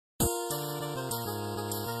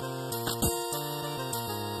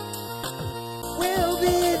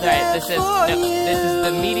This is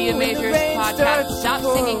the Media Majors podcast. Stop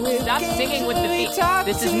singing with the feet.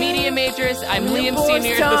 This is Media Majors. I'm Liam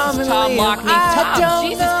Senior. This is Tom Lockney. Tom,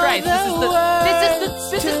 Jesus Christ,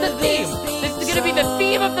 this is the theme. This is gonna be the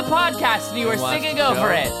theme of the podcast, and you are singing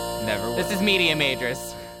over it. Never. This is Media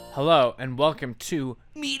Majors. Hello and welcome to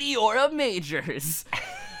Meteora Majors,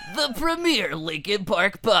 the premier Linkin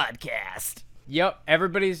Park podcast. Yep,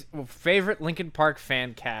 everybody's favorite Linkin Park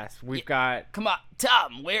fan cast. We've got... Come on,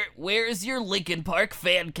 Tom, where's your Linkin Park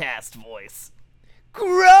fan cast voice?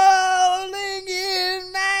 Crawling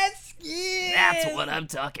in my skin. That's what I'm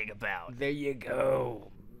talking about. There you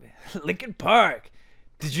go. Linkin Park.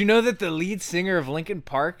 Did you know that the lead singer of Linkin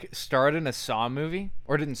Park starred in a Saw movie?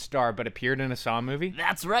 Or didn't star, but appeared in a Saw movie?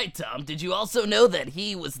 That's right, Tom. Did you also know that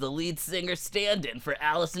he was the lead singer stand-in for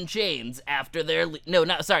Alice in Chains after their...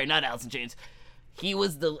 not Alice in Chains. He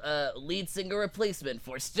was the lead singer replacement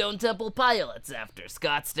for Stone Temple Pilots after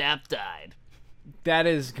Scott Stapp died. That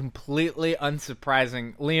is completely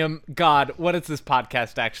unsurprising. Liam, God, what is this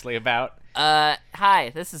podcast actually about?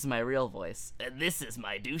 Hi, this is my real voice. And this is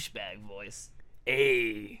my douchebag voice.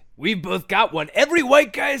 Hey, we've both got one. Every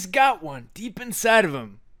white guy's got one deep inside of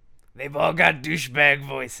them. They've all got douchebag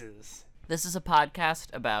voices. This is a podcast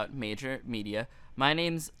about major media. My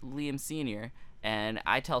name's Liam Senior, and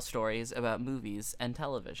I tell stories about movies and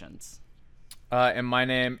televisions. And my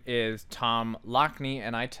name is Tom Lockney,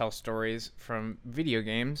 and I tell stories from video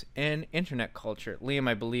games and internet culture. Liam,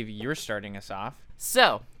 I believe you're starting us off.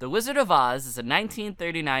 So, The Wizard of Oz is a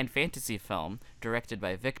 1939 fantasy film directed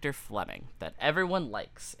by Victor Fleming that everyone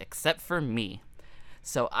likes, except for me.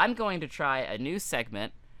 So I'm going to try a new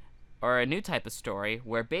segment, or a new type of story,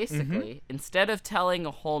 where basically, instead of telling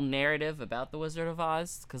a whole narrative about The Wizard of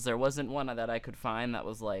Oz, because there wasn't one that I could find that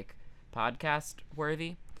was, like,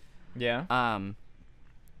 podcast-worthy, Yeah. I'm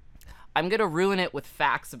gonna ruin it with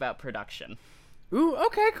facts about production. Ooh,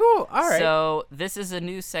 okay, cool. All right. So this is a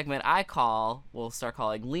new segment we'll start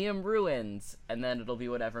calling Liam Ruins, and then it'll be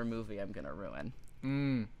whatever movie I'm gonna ruin.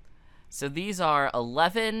 So these are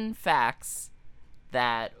 11 facts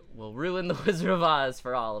that will ruin The Wizard of Oz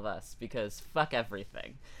for all of us, because fuck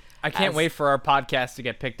everything. I can't wait for our podcast to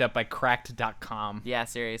get picked up by Cracked.com. Yeah,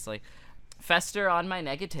 seriously. Fester on my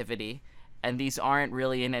negativity, and these aren't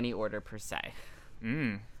really in any order per se.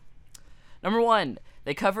 Number 1,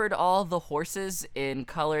 they covered all the horses in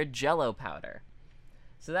colored Jell-O powder.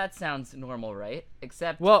 So that sounds normal, right?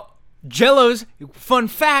 Except... Well, Jell-O's, fun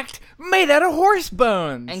fact, made out of horse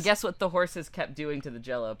bones. And guess what the horses kept doing to the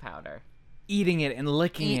Jell-O powder? Eating it and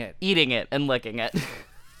licking it. Eating it and licking it.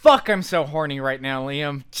 Fuck, I'm so horny right now,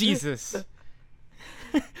 Liam. Jesus.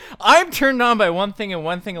 I'm turned on by one thing and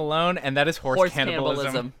one thing alone, and that is horse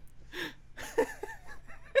cannibalism.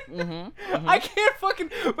 I can't fucking...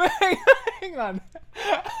 Hang on.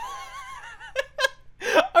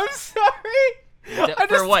 I'm sorry.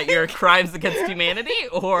 For what, your crimes against humanity,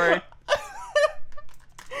 or...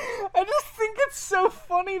 I just think it's so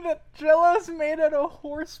funny that Jell-O's made out of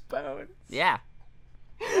horse bones. Yeah.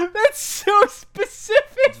 That's so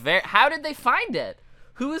specific. How did they find it?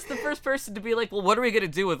 Who was the first person to be like, well, what are we going to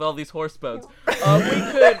do with all these horse bones?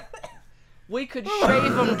 We could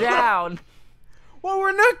shave them down. Well,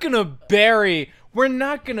 we're not gonna bury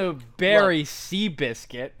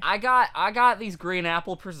Seabiscuit. I got these green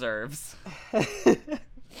apple preserves.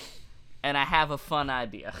 And I have a fun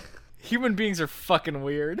idea. Human beings are fucking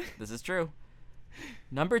weird. This is true.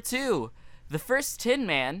 Number 2, the first Tin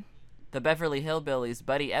Man, the Beverly Hillbillies'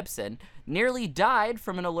 Buddy Ebsen, nearly died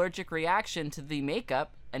from an allergic reaction to the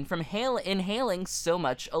makeup and from inhaling so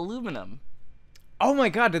much aluminum. Oh my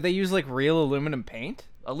god, did they use like real aluminum paint?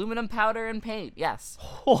 Aluminum powder and paint, yes.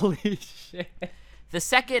 Holy shit. The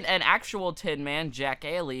second and actual Tin Man, Jack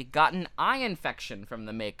Ailey, got an eye infection from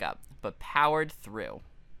the makeup, but powered through.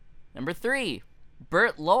 Number 3,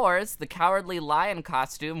 Bert Lors, the Cowardly Lion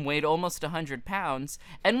costume, weighed almost 100 pounds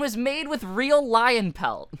and was made with real lion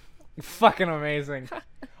pelt. Fucking amazing.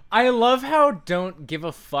 I love how don't give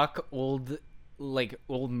a fuck old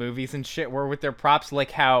movies and shit were with their props,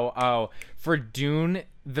 like how for Dune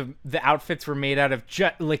the outfits were made out of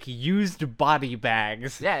used body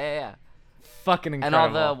bags. Yeah. Fucking incredible.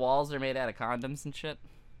 And all the walls are made out of condoms and shit.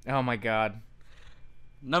 Oh my god.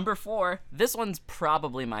 Number 4, this one's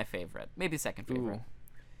probably my favorite, maybe second favorite. Ooh.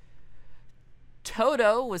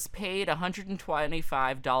 Toto was paid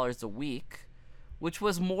 $125 a week, which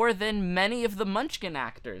was more than many of the Munchkin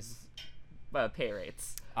actors' pay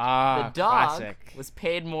rates. The dog classic. was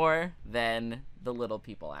paid more than the Little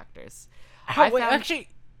People actors. Actually,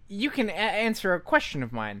 you can answer a question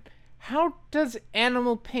of mine. How does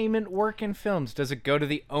animal payment work in films? Does it go to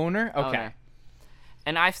the owner? Okay. Owner.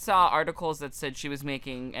 And I saw articles that said she was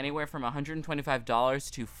making anywhere from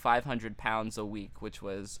 $125 to £500 a week, which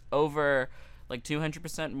was over like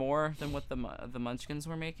 200% more than what the Munchkins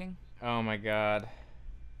were making. Oh my god.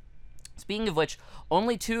 Speaking of which,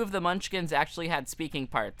 only 2 of the Munchkins actually had speaking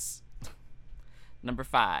parts. Number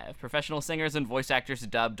 5, professional singers and voice actors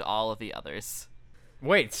dubbed all of the others.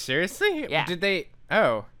 Wait, seriously? Yeah. Did they?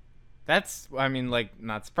 Oh, that's, I mean, like,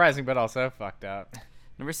 not surprising, but also fucked up.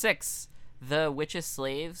 Number 6, the witches'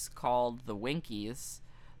 slaves called the Winkies,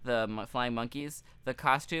 the flying monkeys. The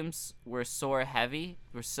costumes were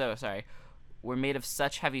were made of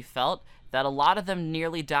such heavy felt that a lot of them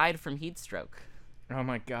nearly died from heat stroke. Oh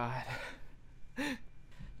my god.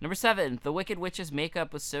 Number 7, the Wicked Witch's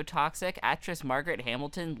makeup was so toxic, actress Margaret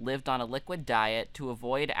Hamilton lived on a liquid diet to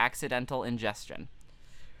avoid accidental ingestion.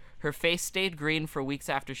 Her face stayed green for weeks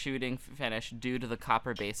after shooting finished due to the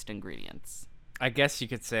copper-based ingredients. I guess you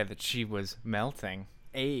could say that she was melting.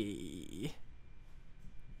 Ayy.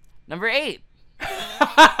 Number 8,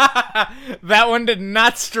 That one did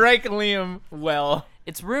not strike Liam well.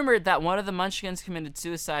 it's rumored that one of the Munchkins committed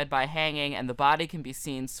suicide by hanging, and the body can be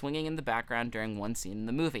seen swinging in the background during one scene in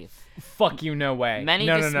the movie. Fuck you, no way. Many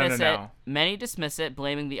No. dismiss it,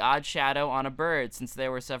 blaming the odd shadow on a bird, since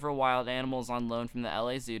there were several wild animals on loan from the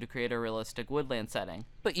LA Zoo to create a realistic woodland setting.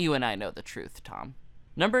 But you and I know the truth, Tom.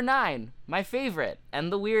 Number 9, my favorite,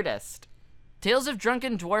 and the weirdest. Tales of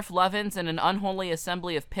drunken dwarf lovin's and an unholy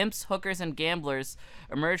assembly of pimps, hookers, and gamblers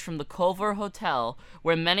emerged from the Culver Hotel,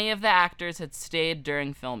 where many of the actors had stayed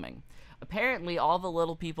during filming. Apparently, all the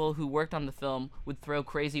little people who worked on the film would throw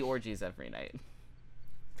crazy orgies every night.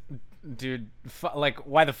 Dude, like,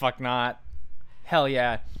 why the fuck not? Hell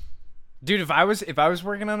yeah. Dude, if I was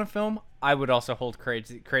working on a film, I would also hold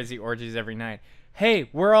crazy orgies every night. Hey,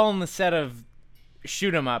 we're all on the set of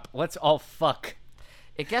Shoot 'Em Up. Let's all fuck.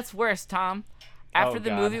 It gets worse, Tom. After the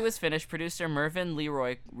God. movie was finished, producer Mervyn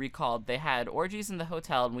Leroy recalled they had orgies in the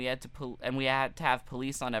hotel, and we had to have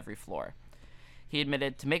police on every floor. He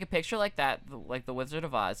admitted, to make a picture like that, like the Wizard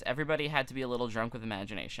of Oz, everybody had to be a little drunk with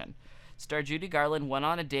imagination. Star Judy Garland went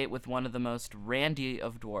on a date with one of the most randy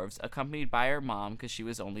of dwarves, accompanied by her mom because she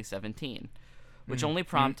was only 17, which only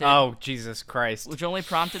prompted Oh, Jesus Christ.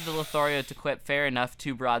 the Lothario to quit. Fair enough,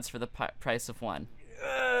 2 broads for the price of 1.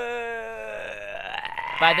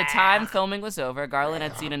 By the time filming was over, Garland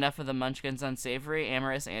had seen enough of the Munchkins' unsavory,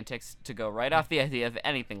 amorous antics to go right off the idea of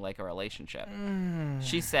anything like a relationship.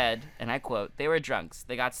 She said, and I quote, "They were drunks.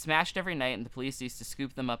 They got smashed every night, and the police used to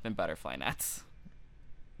scoop them up in butterfly nets."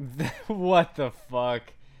 What the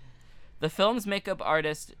fuck? The film's makeup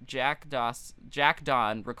artist, Jack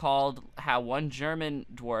Dawn, recalled how one German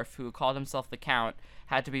dwarf who called himself the Count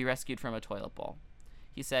had to be rescued from a toilet bowl.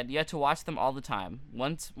 He said, "You had to watch them all the time.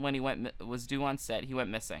 Once, when he was due on set, he went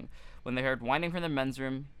missing. When they heard whining from the men's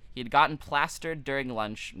room, he had gotten plastered during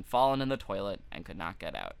lunch and fallen in the toilet and could not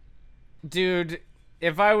get out." Dude,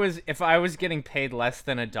 if I was getting paid less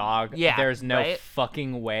than a dog, Yeah, there's no right?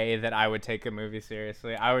 fucking way that I would take a movie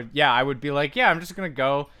seriously. I would be like, yeah, I'm just gonna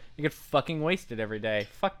go and get fucking wasted every day.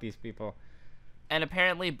 Fuck these people. And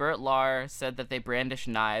apparently Bert Lahr said that they brandished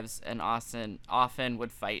knives and often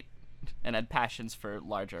would fight and had passions for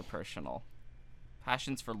larger personnel.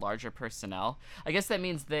 I guess that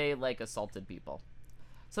means they, like, assaulted people.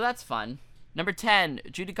 So that's fun. Number 10,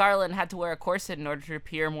 Judy Garland had to wear a corset in order to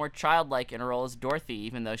appear more childlike in her role as Dorothy,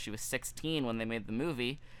 even though she was 16 when they made the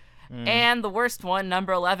movie. And the worst one,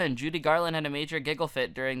 number 11, Judy Garland had a major giggle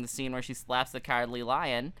fit during the scene where she slaps the Cowardly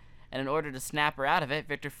Lion, and in order to snap her out of it,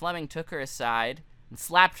 Victor Fleming took her aside and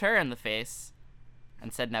slapped her in the face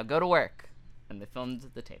and said, "Now go to work." And they filmed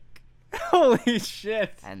the take. Holy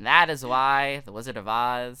shit. And that is why The Wizard of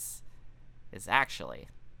Oz is actually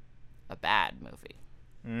a bad movie.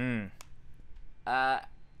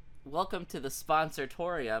 Welcome to the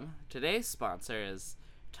Sponsortorium. Today's sponsor is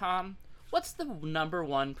Tom. What's the number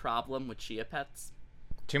 1 problem with chia pets?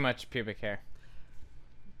 Too much pubic hair.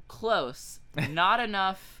 Close. Not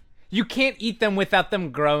enough. You can't eat them without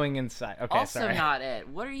them growing inside. Okay, Also sorry. not it.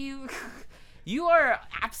 What are you... You are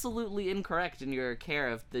absolutely incorrect in your care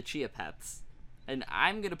of the chia pets. And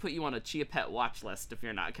I'm going to put you on a chia pet watch list if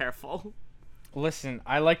you're not careful. Listen,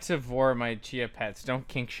 I like to vor my chia pets. Don't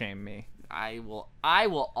kink shame me. I will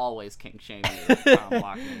always kink shame you, Tom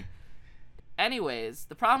Lockney. Anyways,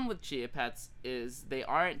 the problem with chia pets is they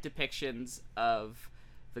aren't depictions of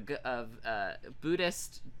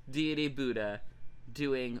Buddhist deity Buddha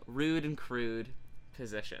doing rude and crude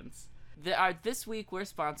positions. This week we're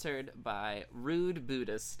sponsored by Rude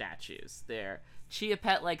Buddha statues. They're Chia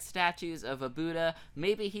Pet-like statues of a Buddha.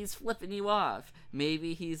 Maybe he's flipping you off.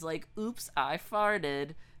 Maybe he's like, oops, I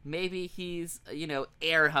farted. Maybe he's,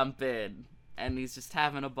 air humping, and he's just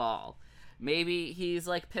having a ball. Maybe he's,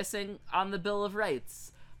 like, pissing on the Bill of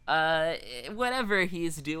Rights. Whatever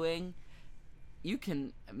he's doing, you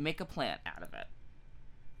can make a plant out of it.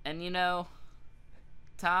 And,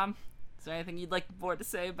 Tom, is there anything you'd like more to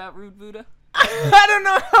say about Rude Buddha? I don't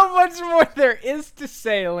know how much more there is to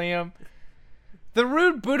say, Liam. The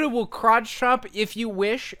Rude Buddha will crotch chop if you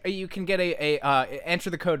wish. You can get enter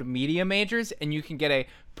the code Media Majors, and you can get a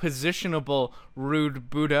positionable Rude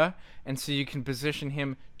Buddha, and so you can position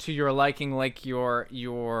him to your liking, like your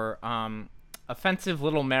offensive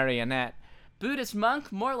little marionette. Buddhist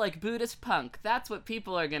monk, more like Buddhist punk. That's what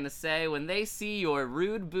people are gonna say when they see your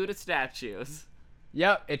rude Buddha statues.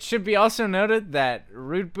 Yep, it should be also noted that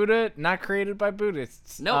Rude Buddha, not created by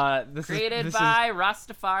Buddhists. Nope, created by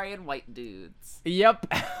Rastafarian white dudes.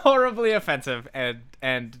 Yep, horribly offensive and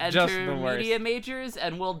just the worst. Media Majors,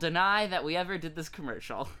 and we'll deny that we ever did this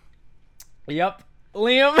commercial. Yep,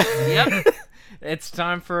 Liam. Yep. It's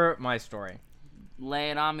time for my story. Lay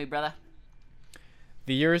it on me, brother.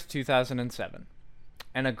 The year is 2007,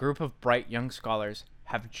 and a group of bright young scholars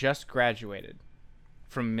have just graduated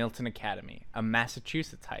from Milton Academy, a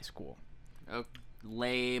Massachusetts high school. Oh,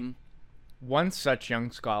 lame. One such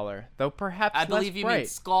young scholar, though perhaps I believe you mean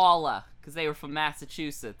Scala, because they were from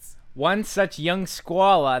Massachusetts. One such young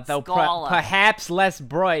scholar, though perhaps less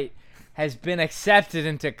bright, has been accepted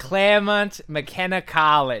into Claremont McKenna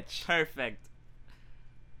College. Perfect.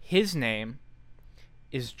 His name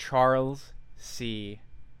is Charles C.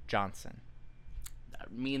 Johnson.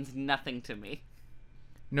 That means nothing to me.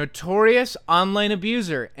 Notorious online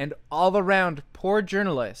abuser and all-around poor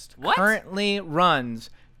journalist. What? Currently runs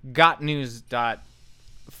GotNews.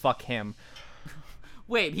 Fuck him.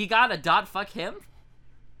 Wait, he got a .fuck him?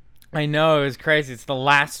 I know, it was crazy. It's the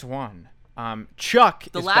last one. Chuck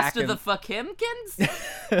the is last back of in... the fuck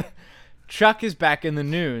himkins? Chuck is back in the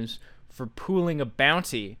news for pooling a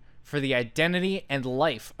bounty for the identity and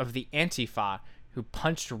life of the Antifa who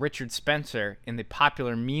punched Richard Spencer in the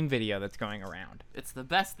popular meme video that's going around. It's the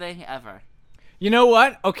best thing ever. You know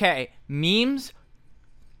what? Okay, memes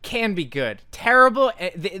can be good. Terrible.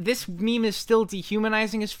 This meme is still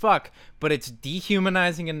dehumanizing as fuck, but it's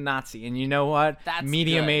dehumanizing a Nazi. And you know what? That's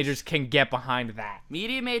Media good. Majors can get behind that.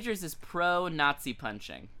 Media Majors is pro-Nazi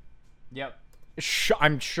punching. Yep.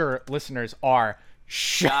 I'm sure listeners are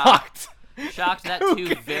shocked. Shocked that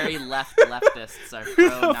two very leftists are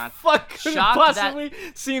pro-Nazi. Fuck could have possibly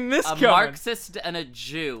seen this coming? A Marxist and a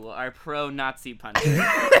Jew are pro-Nazi punching.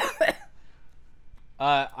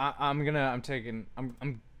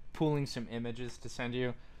 I'm pulling some images to send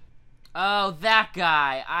you. Oh, that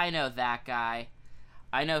guy. I know that guy.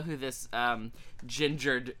 I know who this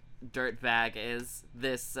gingered dirtbag is.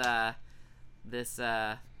 This how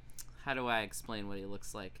do I explain what he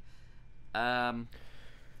looks like?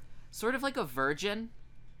 Sort of like a virgin.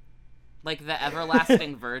 Like the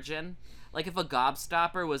everlasting virgin. Like if a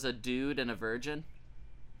gobstopper was a dude and a virgin.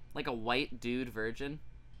 Like a white dude virgin.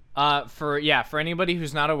 For anybody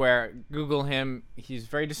who's not aware, Google him. He's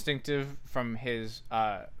very distinctive from his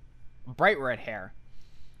bright red hair.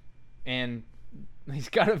 And he's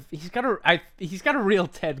got a real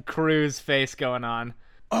Ted Cruz face going on.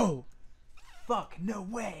 Oh, fuck, no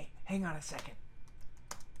way. Hang on a second.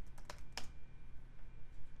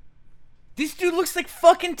 This dude looks like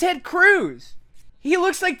fucking Ted Cruz. He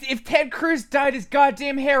looks like if Ted Cruz dyed his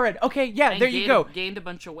goddamn hair red. Okay, yeah, and there you go. Gained a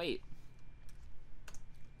bunch of weight.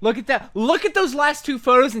 Look at that. Look at those last two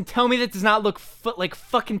photos and tell me that does not look like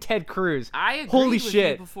fucking Ted Cruz. I agree Holy with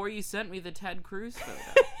shit. you before you sent me the Ted Cruz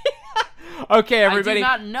photo. Okay, everybody.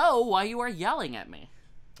 I do not know why you are yelling at me.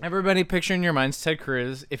 Everybody picture in your minds Ted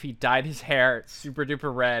Cruz if he dyed his hair super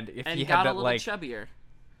duper red. If and he got had that, a little like, chubbier.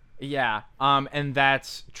 Yeah, and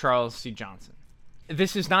that's Charles C. Johnson.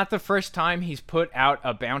 This is not the first time he's put out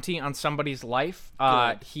a bounty on somebody's life.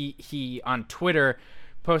 He on Twitter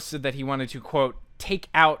posted that he wanted to, quote, take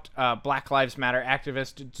out Black Lives Matter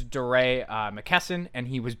activist DeRay McKesson, and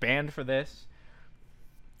he was banned for this.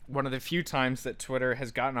 One of the few times that Twitter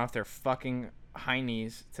has gotten off their fucking high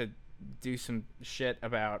knees to do some shit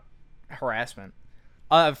about harassment.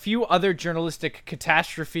 A few other journalistic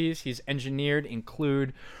catastrophes he's engineered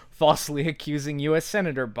include falsely accusing U.S.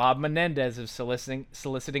 Senator Bob Menendez of soliciting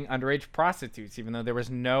underage prostitutes, even though there was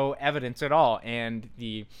no evidence at all. And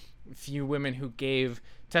the few women who gave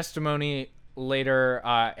testimony later,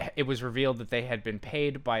 it was revealed that they had been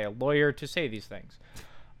paid by a lawyer to say these things.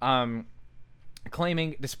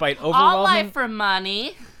 Claiming, despite overwhelming... All life for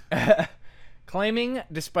money. claiming,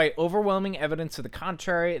 despite overwhelming evidence to the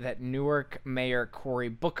contrary, that Newark Mayor Cory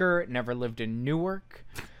Booker never lived in Newark.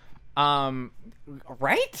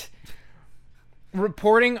 Right?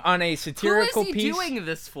 Reporting on a satirical piece. Who is he doing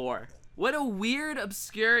this for? What a weird,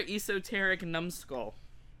 obscure, esoteric numbskull.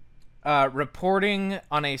 Reporting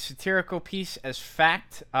on a satirical piece as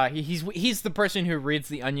fact. He's the person who reads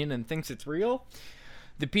The Onion and thinks it's real.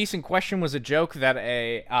 The piece in question was a joke that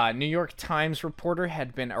a New York Times reporter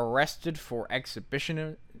had been arrested for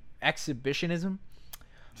exhibitionism.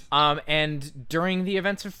 And during the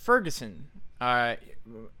events of Ferguson,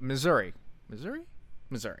 Missouri.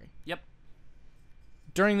 Yep.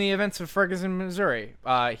 During the events of Ferguson, Missouri,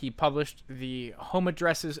 he published the home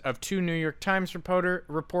addresses of two New York Times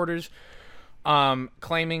reporters,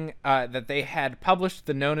 claiming that they had published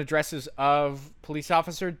the known addresses of police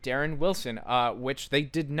officer Darren Wilson, which they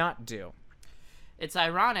did not do. It's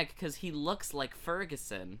ironic because he looks like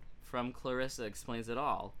Ferguson from Clarissa Explains It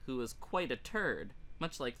All, who is quite a turd,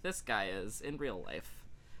 much like this guy is in real life.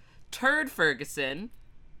 Turd Ferguson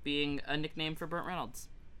being a nickname for Burt Reynolds.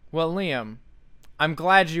 Well, Liam, I'm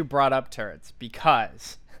glad you brought up turds,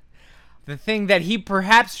 because the thing that he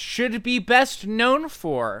perhaps should be best known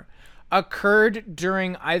for occurred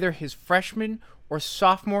during either his freshman or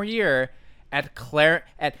sophomore year at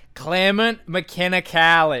Claremont McKenna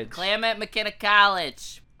College. Claremont McKenna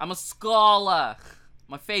College. I'm a scholar.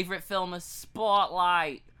 My favorite film is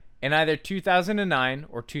Spotlight. In either 2009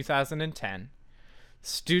 or 2010,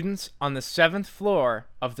 students on the 7th floor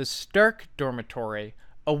of the Stirk dormitory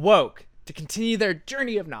awoke to continue their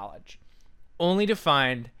journey of knowledge, only to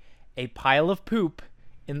find a pile of poop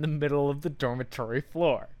in the middle of the dormitory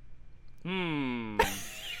floor. No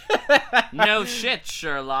shit,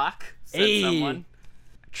 Sherlock, said someone.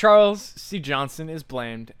 Charles C. Johnson is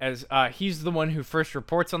blamed, as he's the one who first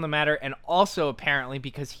reports on the matter, and also apparently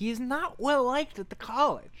because he is not well liked at the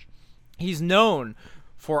college. He's known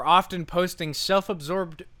for often posting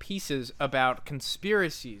self-absorbed pieces about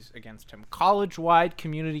conspiracies against him, college-wide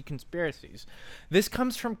community conspiracies. This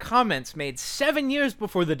comes from comments made 7 years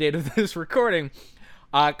before the date of this recording,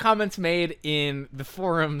 comments made in the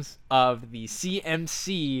forums of the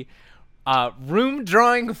CMC room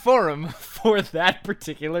drawing forum for that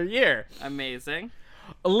particular year. Amazing.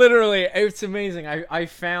 Literally, it's amazing. I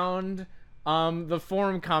found the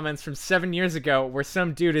forum comments from 7 years ago where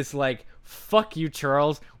some dude is like, "Fuck you,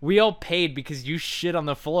 Charles. We all paid because you shit on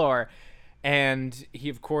the floor." And he,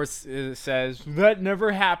 of course, says, "That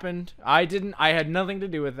never happened. I had nothing to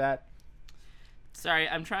do with that." Sorry,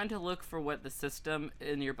 I'm trying to look for what the system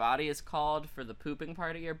in your body is called for the pooping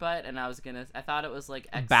part of your butt, and I thought it was like...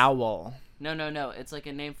 Bowel. No, it's like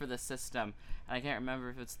a name for the system, and I can't remember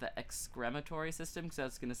if it's the excrematory system, because I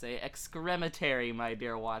was gonna say excrementary, my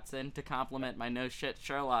dear Watson, to compliment my no shit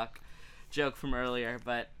Sherlock joke from earlier,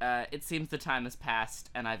 but it seems the time has passed,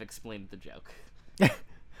 and I've explained the joke.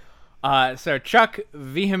 So Chuck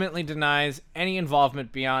vehemently denies any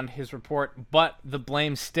involvement beyond his report, but the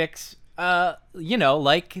blame sticks,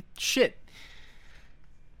 like shit.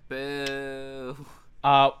 Boo.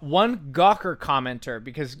 One Gawker commenter,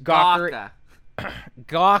 because Gawker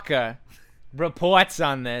reports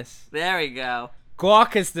on this. There we go.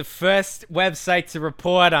 Gawker's the first website to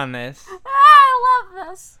report on this. I love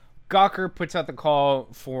this. Gawker puts out the call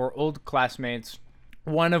for old classmates,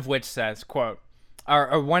 one of which says, quote,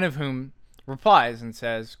 or one of whom replies and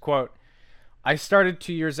says, quote, "I started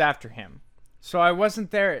 2 years after him, so I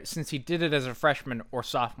wasn't there since he did it as a freshman or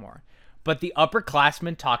sophomore, but the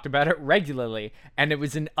upperclassmen talked about it regularly, and it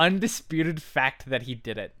was an undisputed fact that he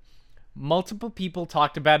did it. Multiple people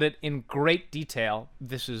talked about it in great detail."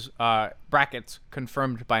 This is brackets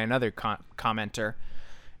confirmed by another commenter,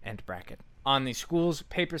 end bracket, on the school's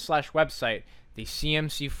paper/website, the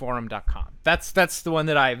cmcforum.com. That's the one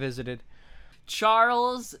that I visited.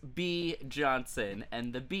 Charles B. Johnson,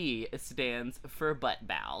 and the B stands for butt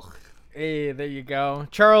bow. Hey, there you go.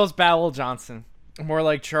 Charles Bowell Johnson. More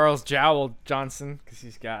like Charles Jowl Johnson, because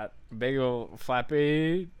he's got big old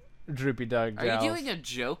flappy, droopy dog jowls. Are you doing a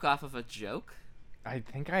joke off of a joke? I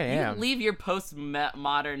think I am. You leave your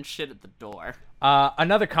post-modern shit at the door.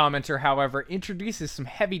 Another commenter, however, introduces some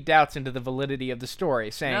heavy doubts into the validity of the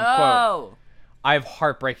story, saying, No! quote, "I have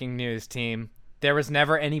heartbreaking news, team. There was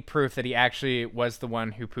never any proof that he actually was the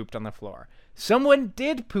one who pooped on the floor. Someone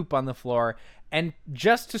did poop on the floor, and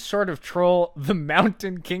just to sort of troll the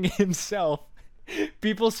Mountain King himself,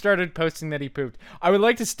 people started posting that he pooped." I would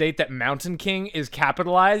like to state that Mountain King is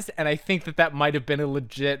capitalized, and I think that might have been a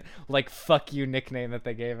legit, fuck you nickname that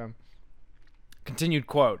they gave him. Continued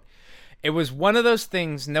quote, It was one of those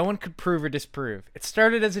things no one could prove or disprove. It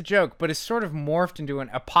started as a joke, but has sort of morphed into an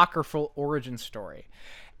apocryphal origin story.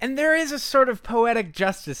 And there is a sort of poetic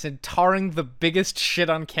justice in tarring the biggest shit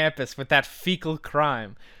on campus with that fecal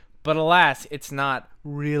crime. But alas, it's not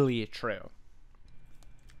really true.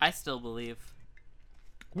 I still believe.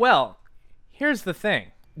 Well, here's the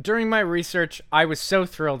thing. During my research, I was so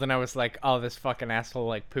thrilled and I was like, oh, this fucking asshole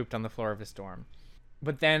like pooped on the floor of his dorm.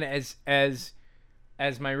 But then as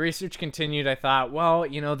my research continued, I thought, well,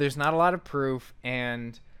 you know, there's not a lot of proof,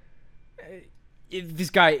 and this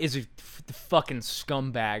guy is a fucking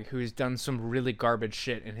scumbag who has done some really garbage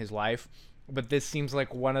shit in his life. But this seems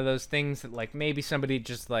like one of those things that, like, maybe somebody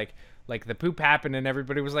just, like the poop happened and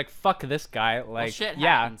everybody was like, fuck this guy. Like, Well, shit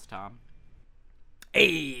yeah. happens, Tom.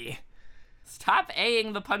 Hey! Stop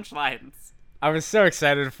A-ing the punchlines. I was so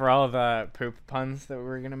excited for all the poop puns that we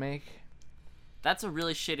were going to make. That's a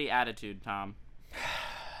really shitty attitude, Tom.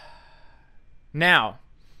 Now,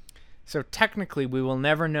 so technically we will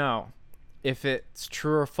never know if it's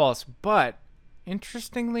true or false, but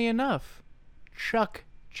interestingly enough, Chuck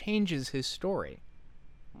changes his story.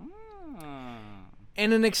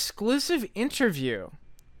 In an exclusive interview,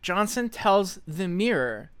 Johnson tells The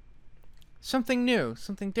Mirror something new,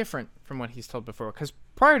 something different from what he's told before, because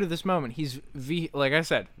prior to this moment, he's, like I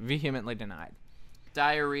said, vehemently denied.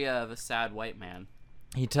 Diarrhea of a sad white man.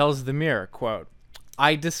 He tells The Mirror, quote,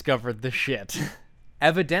 I discovered the shit.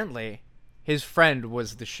 Evidently, his friend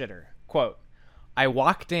was the shitter. Quote, I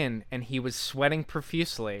walked in and he was sweating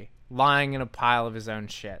profusely, lying in a pile of his own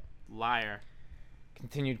shit. Liar.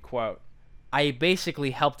 Continued quote, I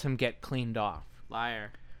basically helped him get cleaned off.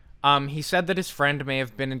 Liar. He said that his friend may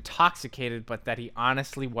have been intoxicated, but that he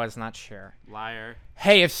honestly was not sure. Liar.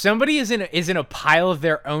 Hey, if somebody is in a pile of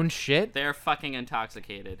their own shit, They're fucking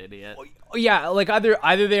intoxicated, idiot. yeah, like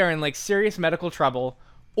either they are in like serious medical trouble,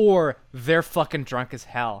 or they're fucking drunk as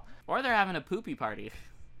hell. Or they're having a poopy party.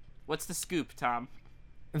 What's the scoop, Tom?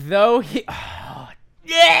 Though he,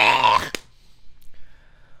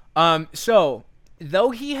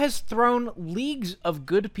 though he has thrown leagues of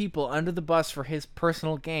good people under the bus for his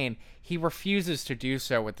personal gain, he refuses to do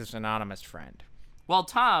so with this anonymous friend. Well,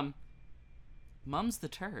 Tom, Mum's the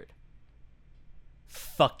turd.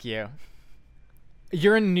 Fuck you.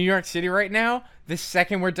 You're in New York City right now. The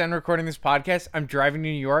second we're done recording this podcast, I'm driving to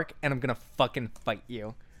New York and I'm gonna fucking fight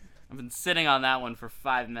you. I've been sitting on that one for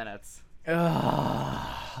 5 minutes.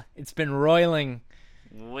 Ugh, it's been roiling.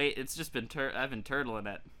 Wait, it's just been I've been turtling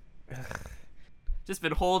it. Just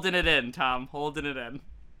been holding it in, Tom. Holding it in.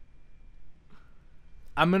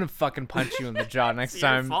 I'm gonna fucking punch you in the jaw next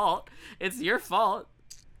time. It's your fault. It's your fault.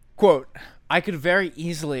 Quote, I could very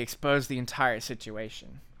easily expose the entire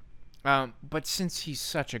situation. But since he's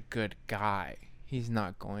such a good guy, he's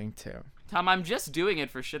not going to. Tom, I'm just doing it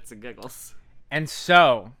for shits and giggles. And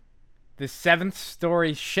so, the seventh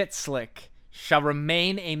story shit slick shall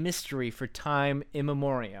remain a mystery for time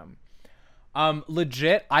immemorium.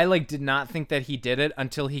 Legit, I did not think that he did it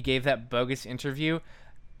until he gave that bogus interview.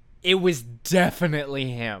 It was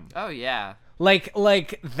definitely him. Oh yeah. Like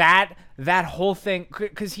that whole thing,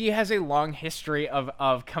 because he has a long history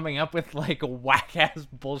of coming up with whack ass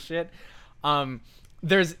bullshit.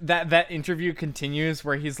 There's that interview continues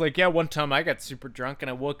where he's like, yeah, one time I got super drunk and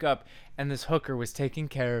I woke up and this hooker was taking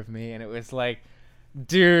care of me, and it was like,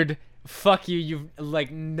 dude, fuck you,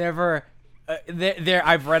 you've never. There,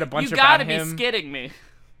 I've read a bunch about him. You gotta be skidding me.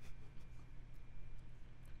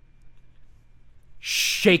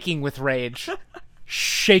 Shaking with rage.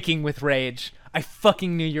 Shaking with rage. I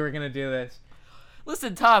fucking knew you were gonna do this.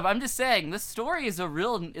 Listen, Tom, I'm just saying this story is a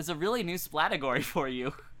really new splatagory for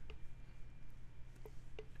you.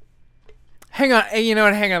 Hang on, hey, you know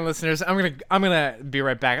what? Hang on, listeners. I'm gonna be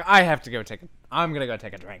right back. I'm gonna go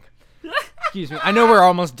take a drink. Excuse me. I know we're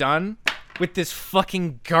almost done with this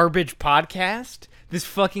fucking garbage podcast. This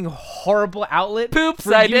fucking horrible outlet. Poops,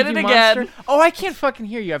 for I You, did it you again. monster. Oh, I can't fucking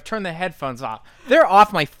hear you. I've turned the headphones off. They're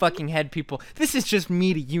off my fucking head, people. This is just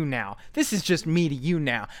me to you now.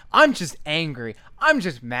 I'm just angry. I'm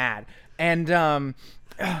just mad. And, oh,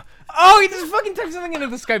 he just fucking typed something into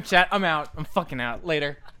the Skype chat. I'm out. I'm fucking out.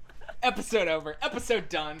 Later. Episode over. Episode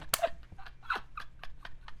done.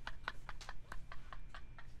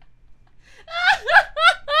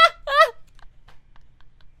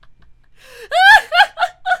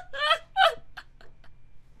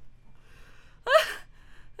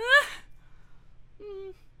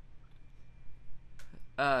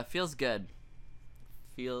 Feels good.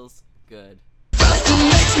 Feels good.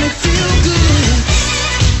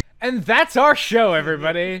 And that's our show,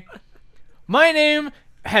 everybody. My name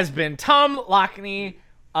has been Tom Lockney.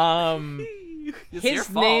 It's your His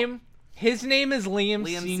fault. name His name is Liam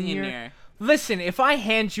Sr. Listen, if I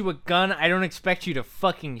hand you a gun, I don't expect you to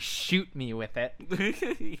fucking shoot me with it.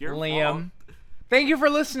 Your Liam. fault. Thank you for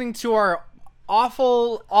listening to our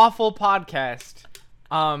awful, awful podcast.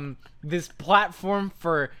 This platform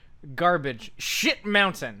for garbage. Shit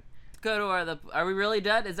Mountain. Go to are we really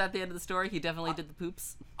dead? Is that the end of the story? He definitely did the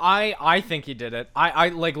poops? I think he did it. I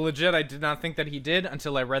like legit, I did not think that he did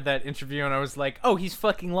until I read that interview and I was like, oh, he's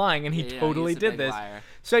fucking lying, and he totally he's a did big this. liar.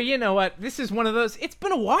 So you know what? This is one of those, it's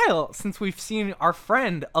been a while since we've seen our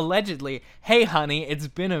friend allegedly. Hey honey, it's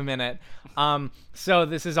been a minute. So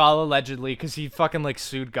this is all allegedly because he fucking like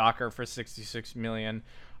sued Gawker for $66 million.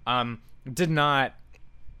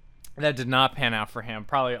 That did not pan out for him.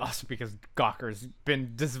 Probably also because Gawker's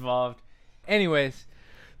been dissolved. Anyways,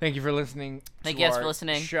 thank you for listening. Thank you guys for our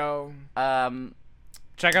listening. Show. Um,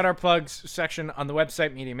 Check out our plugs section on the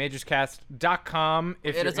website, MediaMajorsCast.com,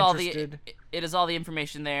 if you're interested. It is all the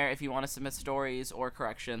information there. If you want to submit stories or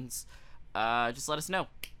corrections, just let us know.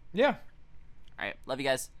 Yeah. All right, love you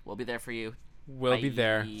guys. We'll be there for you. We'll be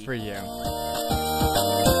there Bye. for you.